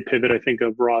time I say pivot, I think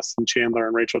of Ross and Chandler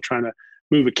and Rachel trying to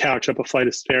move a couch up a flight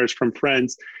of stairs from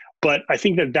Friends. But I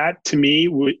think that to me,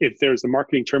 if there's a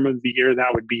marketing term of the year,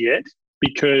 that would be it,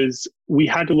 because we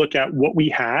had to look at what we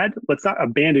had. Let's not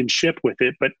abandon ship with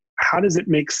it, but how does it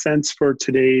make sense for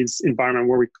today's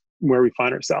environment where we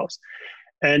find ourselves?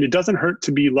 And it doesn't hurt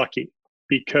to be lucky,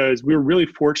 because we were really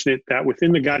fortunate that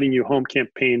within the Guiding You Home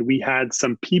campaign, we had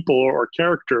some people or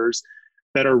characters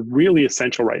that are really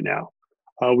essential right now.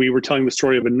 We were telling the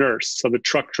story of a nurse, of a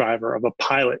truck driver, of a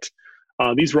pilot.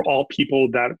 These were all people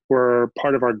that were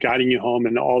part of our Guiding You Home,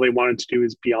 and all they wanted to do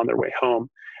is be on their way home.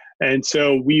 And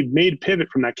so we made a pivot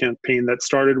from that campaign that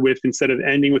started with, instead of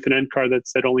ending with an end card that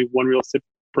said only one real estate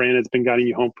brand has been guiding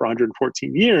you home for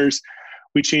 114 years,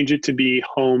 we changed it to be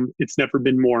home. It's never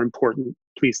been more important.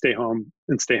 Please stay home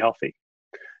and stay healthy.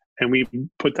 And we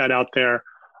put that out there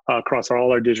across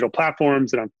all our digital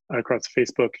platforms and across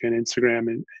Facebook and Instagram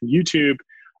and YouTube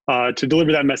to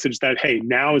deliver that message that, hey,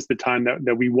 now is the time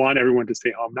that we want everyone to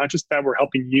stay home. Not just that we're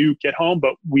helping you get home,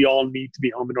 but we all need to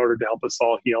be home in order to help us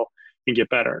all heal and get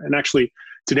better. And actually,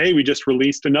 today we just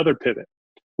released another pivot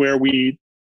where we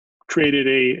created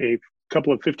a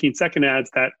couple of 15-second ads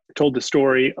that told the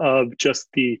story of just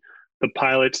the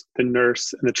pilot, the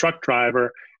nurse, and the truck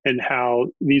driver, and how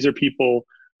these are people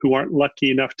who aren't lucky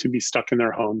enough to be stuck in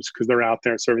their homes because they're out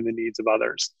there serving the needs of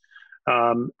others.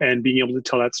 And being able to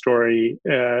tell that story,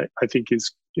 I think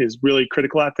is really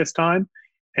critical at this time.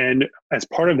 And as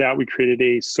part of that, we created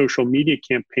a social media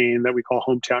campaign that we call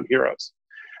Hometown Heroes.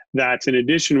 That's in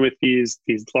addition with these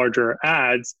larger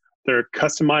ads, there are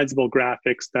customizable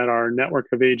graphics that our network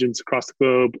of agents across the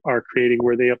globe are creating,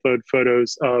 where they upload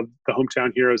photos of the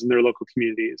hometown heroes in their local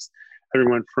communities.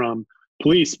 Everyone from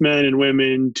policemen and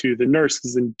women to the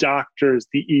nurses and doctors,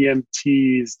 the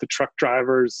EMTs, the truck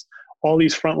drivers, all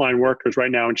these frontline workers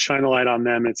right now, and shine a light on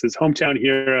them. It says hometown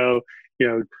hero,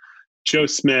 Joe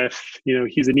Smith,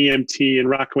 he's an EMT in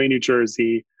Rockaway, New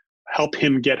Jersey. Help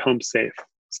him get home safe.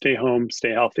 Stay home, stay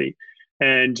healthy.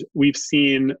 And we've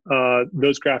seen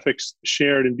those graphics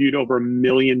shared and viewed over 1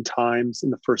 million times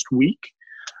in the first week.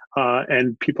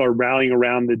 And people are rallying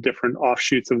around the different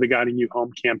offshoots of the Guiding You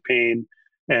Home campaign.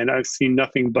 And I've seen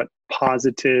nothing but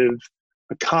positive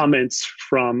comments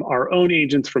from our own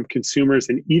agents, from consumers,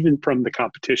 and even from the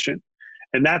competition.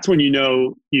 And that's when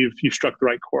you've struck the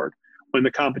right chord. When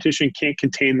the competition can't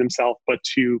contain themselves, but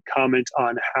to comment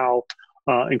on how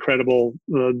incredible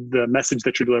the message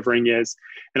that you're delivering is.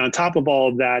 And on top of all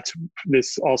of that,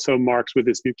 this also marks, with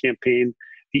this new campaign,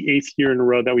 the 8th year in a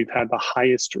row that we've had the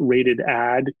highest rated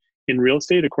ad in real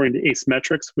estate, according to Ace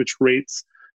Metrics, which rates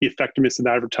the effectiveness of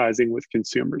advertising with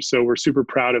consumers. So we're super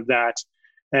proud of that.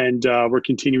 And we're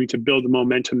continuing to build the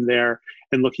momentum there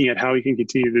and looking at how we can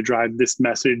continue to drive this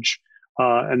message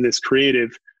and this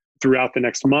creative throughout the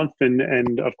next month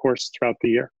and of course, throughout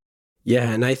the year.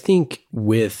 Yeah. And I think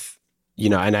with,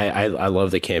 and I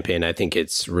love the campaign. I think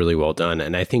it's really well done.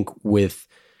 And I think with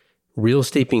real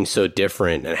estate being so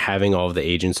different and having all of the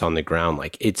agents on the ground,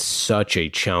 like, it's such a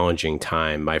challenging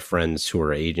time. My friends who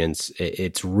are agents,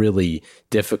 it's really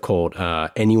difficult.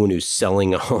 Anyone who's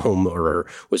selling a home or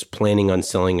was planning on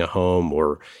selling a home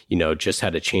or, just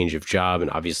had a change of job. And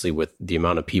obviously with the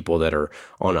amount of people that are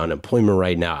on unemployment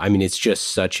right now, I mean, it's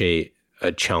just such a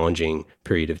challenging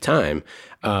period of time.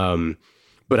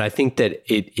 But I think that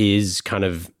it is kind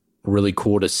of really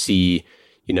cool to see,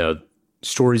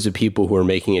 stories of people who are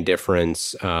making a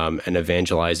difference and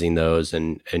evangelizing those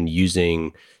and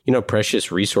using,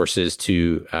 precious resources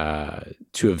to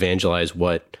evangelize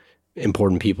what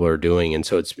important people are doing. And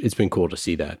so it's been cool to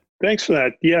see that. Thanks for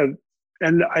that. Yeah.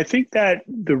 And I think that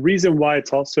the reason why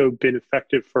it's also been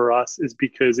effective for us is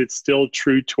because it's still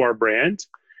true to our brand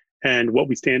and what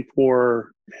we stand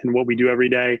for and what we do every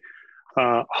day.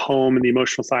 Home and the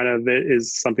emotional side of it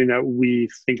is something that we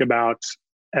think about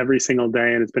every single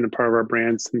day, and it's been a part of our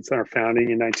brand since our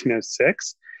founding in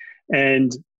 1906.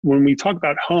 And when we talk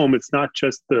about home, it's not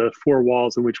just the four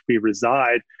walls in which we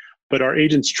reside, but our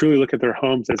agents truly look at their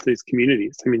homes as these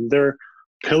communities. I mean, they're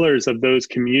pillars of those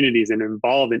communities and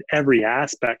involved in every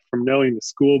aspect, from knowing the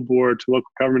school board to local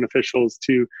government officials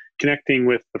to connecting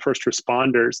with the first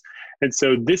responders. And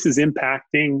so this is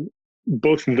impacting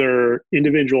both their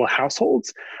individual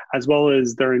households as well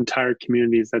as their entire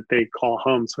communities that they call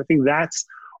home. So I think that's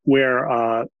where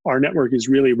our network is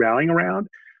really rallying around.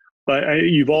 But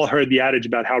you've all heard the adage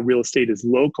about how real estate is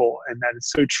local, and that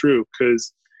is so true,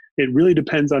 because it really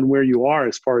depends on where you are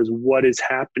as far as what is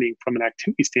happening from an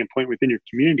activity standpoint within your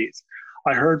communities.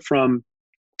 I heard from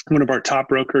one of our top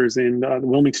brokers in the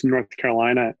Wilmington, North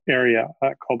Carolina area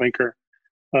called Banker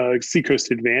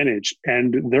Seacoast Advantage,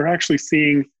 and they're actually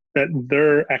seeing that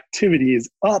their activity is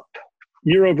up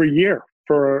year over year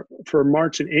for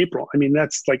March and April. I mean,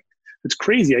 it's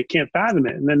crazy. I can't fathom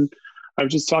it. And then I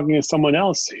was just talking to someone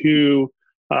else who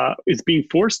is being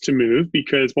forced to move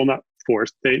because, well, not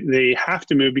forced, they have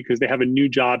to move because they have a new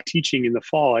job teaching in the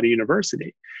fall at a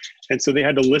university. And so they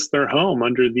had to list their home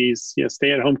under these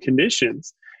stay-at-home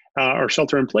conditions or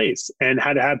shelter in place, and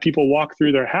had to have people walk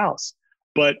through their house.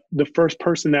 But the first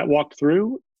person that walked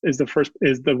through is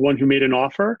the one who made an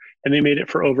offer, and they made it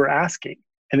for over asking,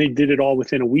 and they did it all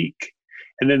within a week.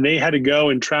 And then they had to go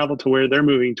and travel to where they're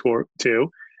moving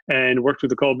to and worked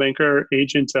with a Coldwell Banker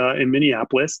agent in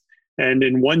Minneapolis. And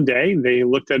in one day, they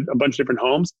looked at a bunch of different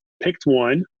homes, picked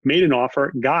one, made an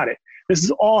offer, got it. This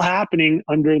is all happening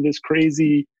under this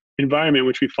crazy environment in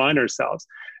which we find ourselves.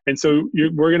 And so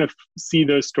we're going to see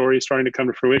those stories starting to come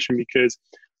to fruition, because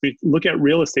we look at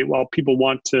real estate. While people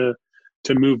want to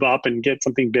move up and get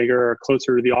something bigger or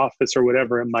closer to the office or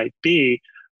whatever it might be,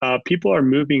 people are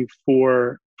moving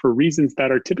for reasons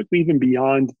that are typically even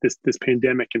beyond this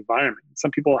pandemic environment. Some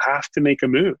people have to make a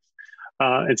move.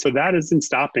 And so that isn't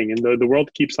stopping. And the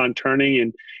world keeps on turning,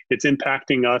 and it's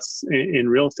impacting us in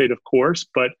real estate, of course,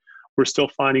 but we're still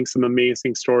finding some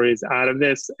amazing stories out of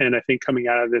this. And I think coming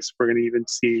out of this, we're going to even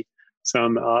see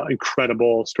some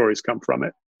incredible stories come from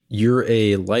it. You're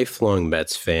a lifelong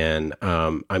Mets fan.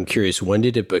 I'm curious, when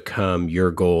did it become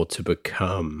your goal to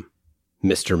become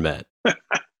Mr. Met?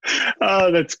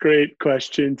 Oh, that's a great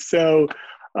question. So,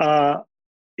 I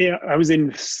was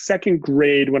in second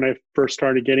grade when I first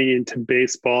started getting into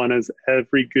baseball. And as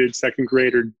every good second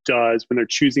grader does, when they're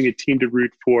choosing a team to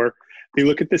root for, they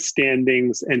look at the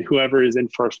standings, and whoever is in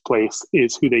first place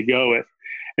is who they go with.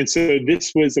 And so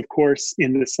this was, of course,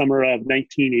 in the summer of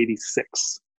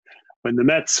 1986, when the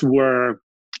Mets were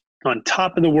on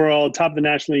top of the world, top of the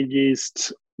National League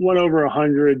East, won over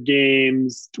 100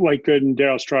 games. Dwight Gooden,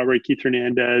 Darryl Strawberry, Keith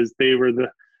Hernandez, they were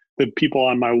the people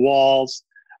on my walls.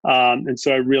 And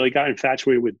so I really got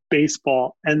infatuated with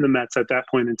baseball and the Mets at that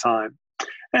point in time.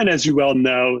 And as you well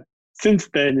know, since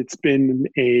then, it's been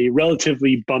a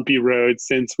relatively bumpy road,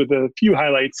 with a few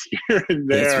highlights here and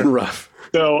there. It's been rough.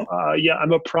 So,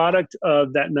 I'm a product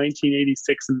of that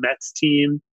 1986 Mets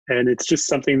team. And it's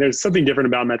just there's something different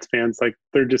about Mets fans. Like,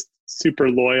 they're just super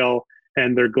loyal,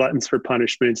 and they're gluttons for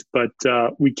punishment, but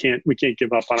we can't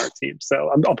give up on our team. So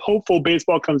I'm hopeful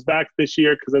baseball comes back this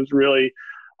year, because I was really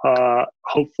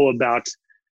hopeful about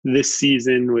this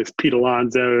season with Pete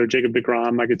Alonso, Jacob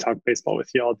deGrom. I could talk baseball with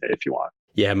you all day if you want.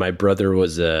 Yeah, my brother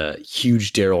was a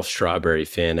huge Darryl Strawberry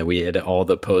fan, and we had all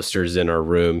the posters in our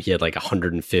room. He had like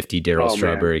 150 Darryl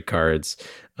Strawberry cards.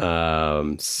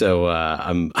 I'm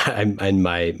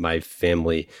my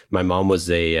family. My mom was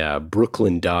a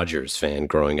Brooklyn Dodgers fan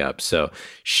growing up, so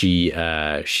she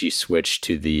switched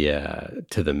to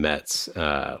the Mets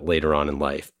later on in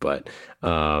life. But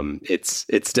it's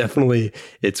definitely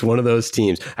one of those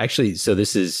teams. Actually, so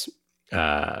this is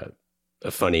a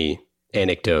funny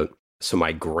anecdote. So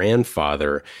my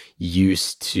grandfather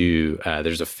used to,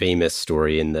 there's a famous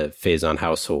story in the Faison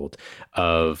household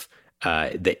of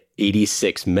the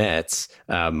 86 Mets.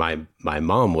 My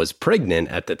mom was pregnant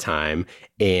at the time,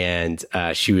 and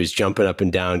she was jumping up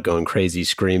and down, going crazy,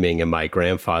 screaming. And my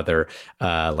grandfather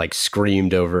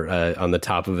screamed over on the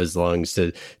top of his lungs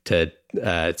to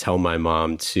tell my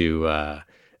mom to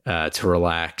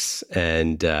relax,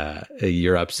 and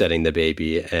you're upsetting the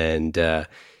baby. And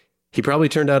he probably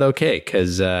turned out okay,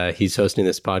 because he's hosting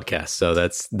this podcast. So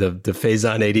that's the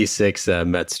Faison 86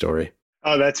 Met story.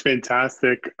 Oh, that's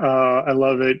fantastic. I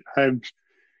love it.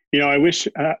 I wish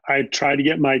I tried to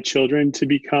get my children to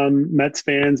become Mets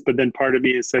fans, but then part of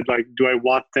me has said, like, do I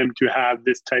want them to have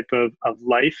this type of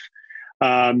life?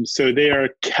 So they are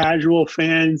casual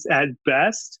fans at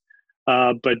best,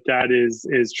 but that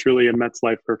is truly a Mets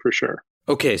lifer for sure.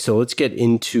 Okay, so let's get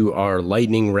into our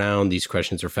lightning round. These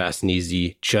questions are fast and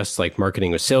easy, just like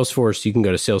marketing with Salesforce. You can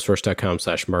go to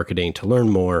salesforce.com/marketing to learn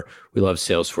more. We love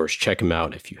Salesforce. Check them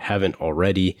out if you haven't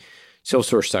already.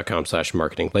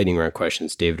 Salesforce.com/marketing. Lightning round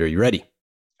questions. David, are you ready?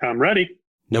 I'm ready.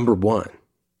 Number 1,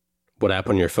 what app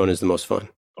on your phone is the most fun?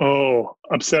 Oh,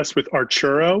 obsessed with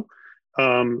Arturo,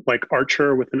 like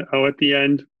Archer with an O at the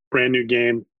end. Brand new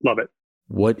game. Love it.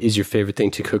 What is your favorite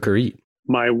thing to cook or eat?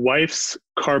 My wife's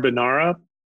carbonara.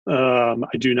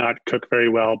 I do not cook very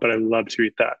well, but I love to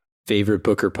eat that. Favorite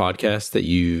book or podcast that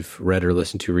you've read or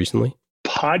listened to recently?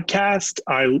 Podcast.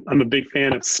 I'm a big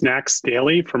fan of Snacks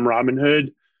Daily from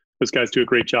Robinhood. Those guys do a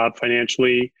great job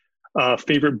financially.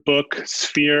 Favorite book,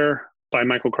 Sphere by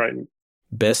Michael Crichton.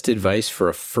 Best advice for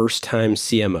a first-time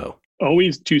CMO?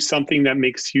 Always do something that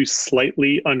makes you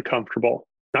slightly uncomfortable.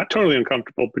 Not totally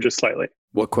uncomfortable, but just slightly.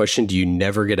 What question do you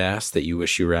never get asked that you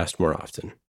wish you were asked more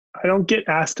often? I don't get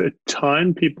asked a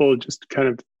ton. People just kind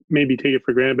of maybe take it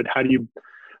for granted, but how do you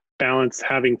balance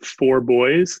having 4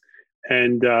 boys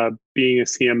and being a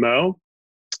CMO?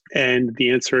 And the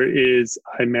answer is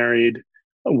I married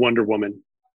a Wonder Woman,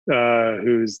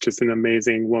 who's just an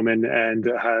amazing woman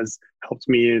and has helped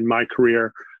me in my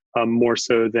career more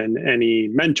so than any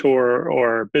mentor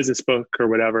or business book or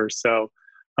whatever. So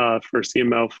for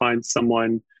CMO, find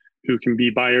someone who can be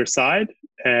by your side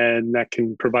and that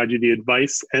can provide you the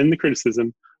advice and the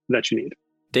criticism that you need.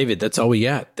 David, that's all we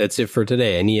got. That's it for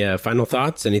today. Any final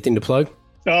thoughts? Anything to plug?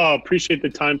 Oh, appreciate the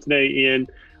time today, Ian.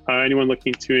 Anyone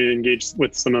looking to engage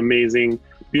with some amazing,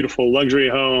 beautiful luxury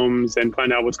homes and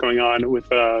find out what's going on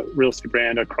with a real estate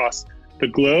brand across the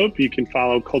globe, you can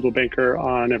follow Coldwell Banker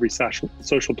on every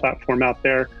social platform out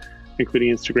there,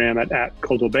 including Instagram at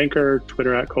Coldwell Banker,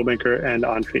 Twitter at Coldwell Banker, and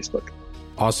on Facebook.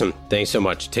 Awesome. Thanks so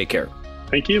much. Take care.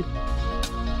 Thank you.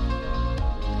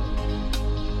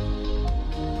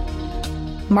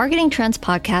 Marketing Trends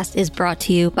Podcast is brought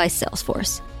to you by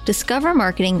Salesforce. Discover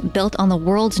marketing built on the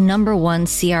world's #1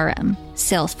 CRM,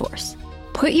 Salesforce.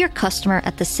 Put your customer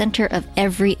at the center of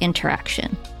every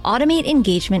interaction. Automate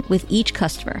engagement with each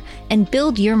customer and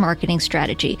build your marketing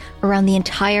strategy around the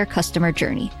entire customer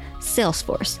journey.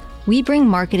 Salesforce. We bring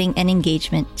marketing and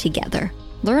engagement together.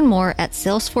 Learn more at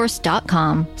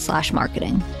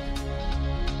salesforce.com/marketing.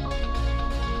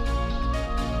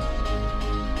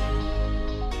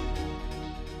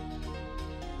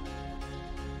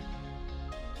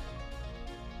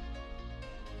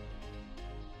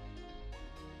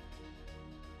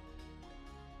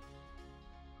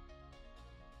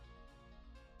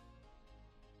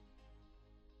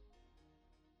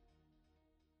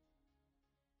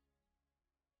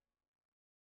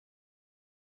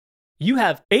 You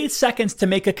have 8 seconds to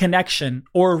make a connection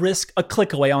or risk a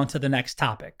click away onto the next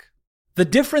topic. The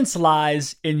difference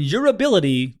lies in your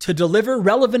ability to deliver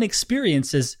relevant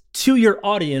experiences to your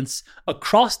audience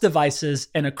across devices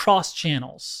and across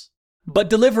channels. But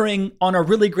delivering on a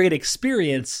really great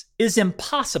experience is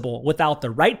impossible without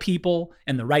the right people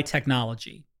and the right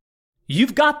technology.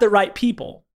 You've got the right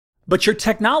people, but your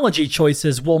technology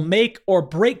choices will make or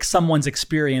break someone's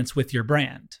experience with your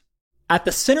brand. At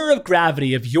the center of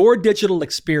gravity of your digital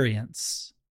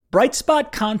experience,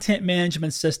 Brightspot Content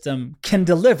Management System can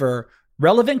deliver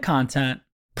relevant content,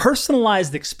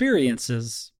 personalized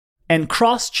experiences, and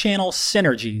cross-channel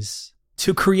synergies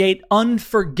to create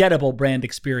unforgettable brand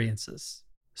experiences,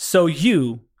 so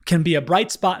you can be a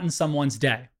bright spot in someone's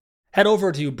day. Head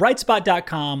over to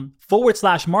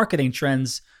brightspot.com/marketing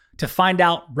trends to find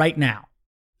out right now.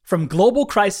 From global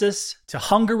crisis to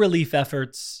hunger relief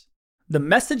efforts, the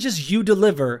messages you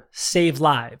deliver save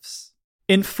lives,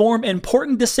 inform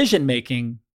important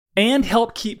decision-making, and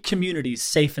help keep communities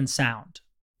safe and sound.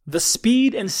 The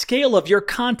speed and scale of your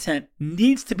content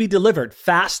needs to be delivered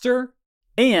faster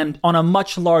and on a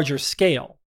much larger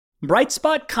scale.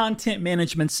 Brightspot Content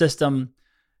Management System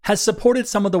has supported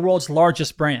some of the world's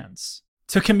largest brands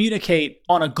to communicate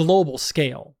on a global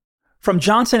scale. From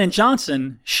Johnson &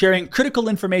 Johnson sharing critical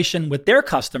information with their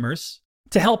customers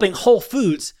to helping Whole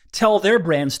Foods tell their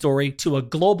brand story to a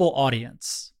global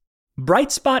audience.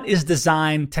 Brightspot is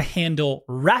designed to handle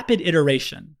rapid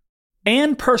iteration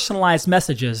and personalized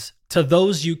messages to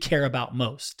those you care about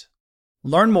most.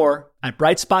 Learn more at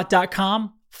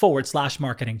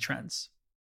brightspot.com/marketing trends.